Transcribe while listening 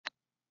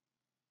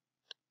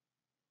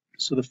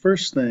So the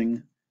first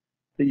thing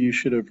that you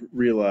should have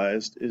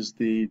realized is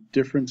the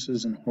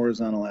differences in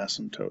horizontal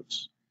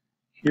asymptotes.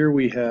 Here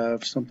we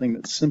have something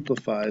that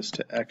simplifies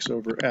to x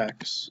over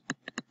x,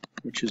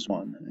 which is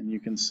 1, and you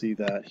can see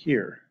that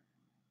here.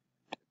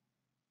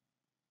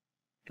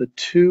 The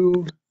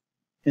 2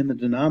 in the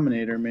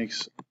denominator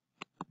makes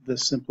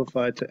this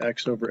simplified to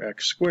x over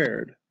x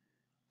squared,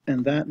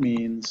 and that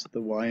means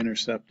the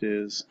y-intercept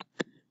is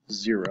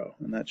 0,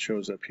 and that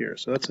shows up here.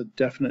 So that's a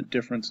definite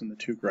difference in the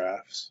two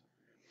graphs.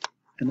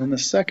 And then the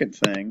second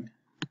thing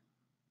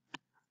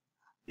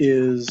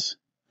is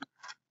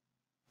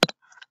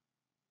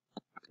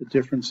the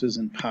differences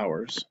in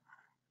powers.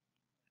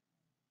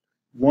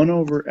 1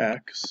 over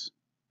x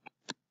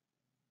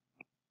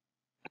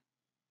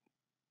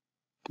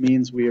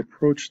means we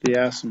approach the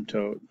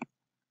asymptote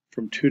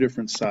from two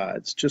different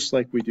sides, just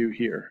like we do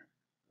here.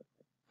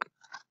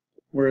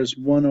 Whereas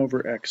 1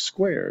 over x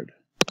squared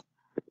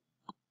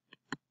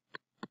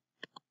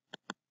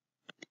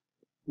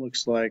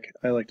looks like,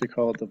 I like to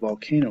call it the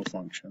volcano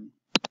function.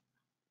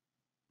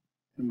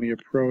 And we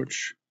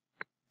approach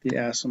the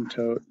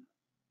asymptote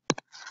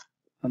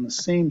on the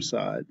same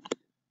side,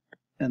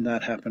 and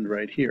that happened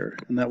right here.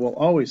 And that will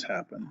always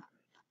happen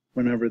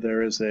whenever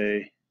there is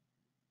a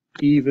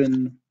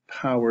even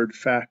powered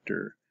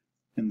factor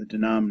in the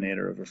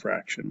denominator of a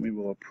fraction. We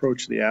will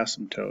approach the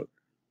asymptote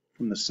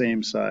from the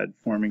same side,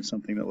 forming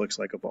something that looks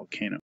like a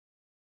volcano.